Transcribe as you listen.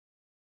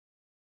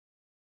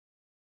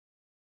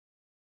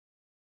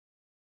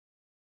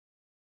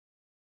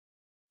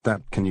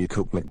That can you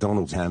cook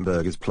McDonald's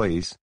hamburgers,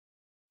 please?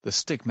 The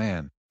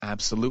Stickman,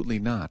 absolutely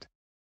not.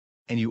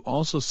 And you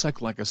also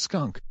suck like a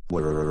skunk. Oh,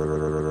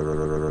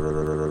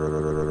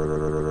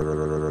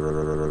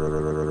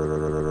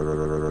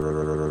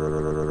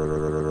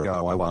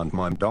 I want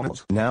my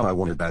McDonald's. Now I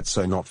wanted that,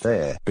 so not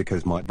fair,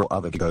 because my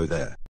brother could go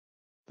there.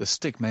 The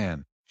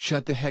Stickman,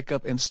 shut the heck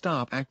up and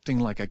stop acting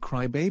like a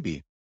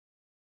crybaby.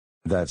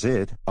 That's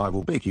it, I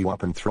will pick you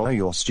up and throw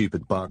your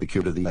stupid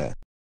barbecue to the air.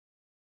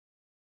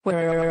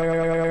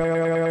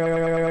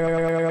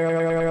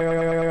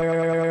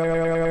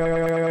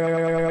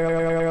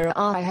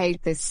 I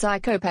hate this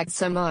psychopath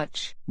so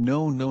much.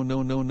 No, no,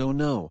 no, no, no,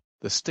 no.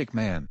 The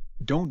Stickman,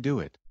 don't do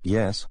it.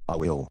 Yes, I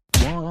will.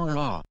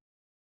 Wah!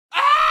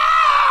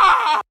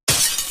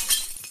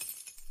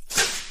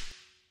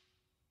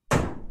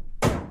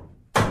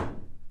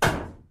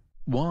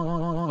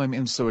 Wah! I'm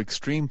in so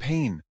extreme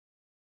pain.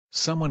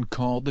 Someone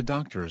called the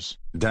doctors.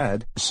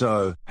 Dad,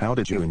 so, how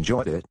did you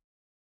enjoy it?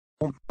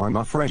 I'm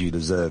afraid you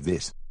deserve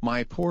this.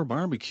 My poor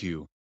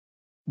barbecue.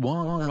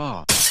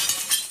 Wah!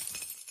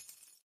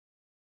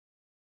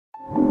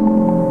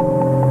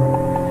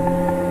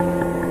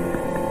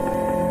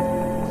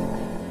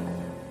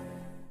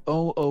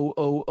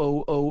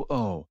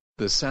 Oh,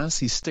 the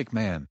sassy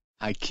Stickman.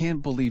 I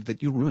can't believe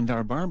that you ruined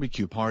our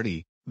barbecue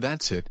party.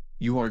 That's it.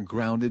 You are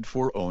grounded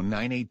for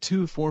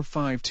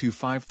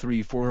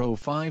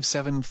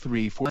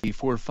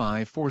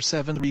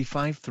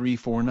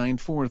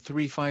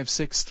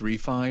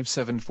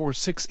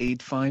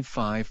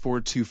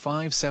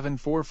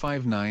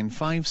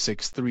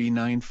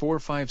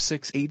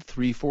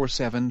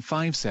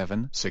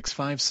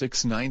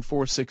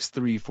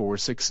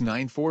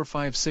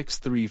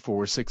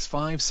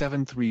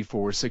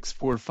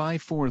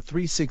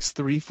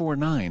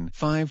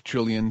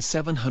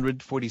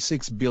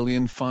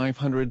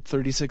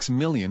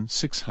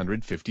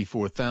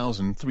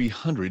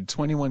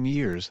 5,746,536,654,321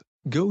 years.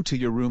 Go to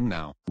your room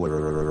now.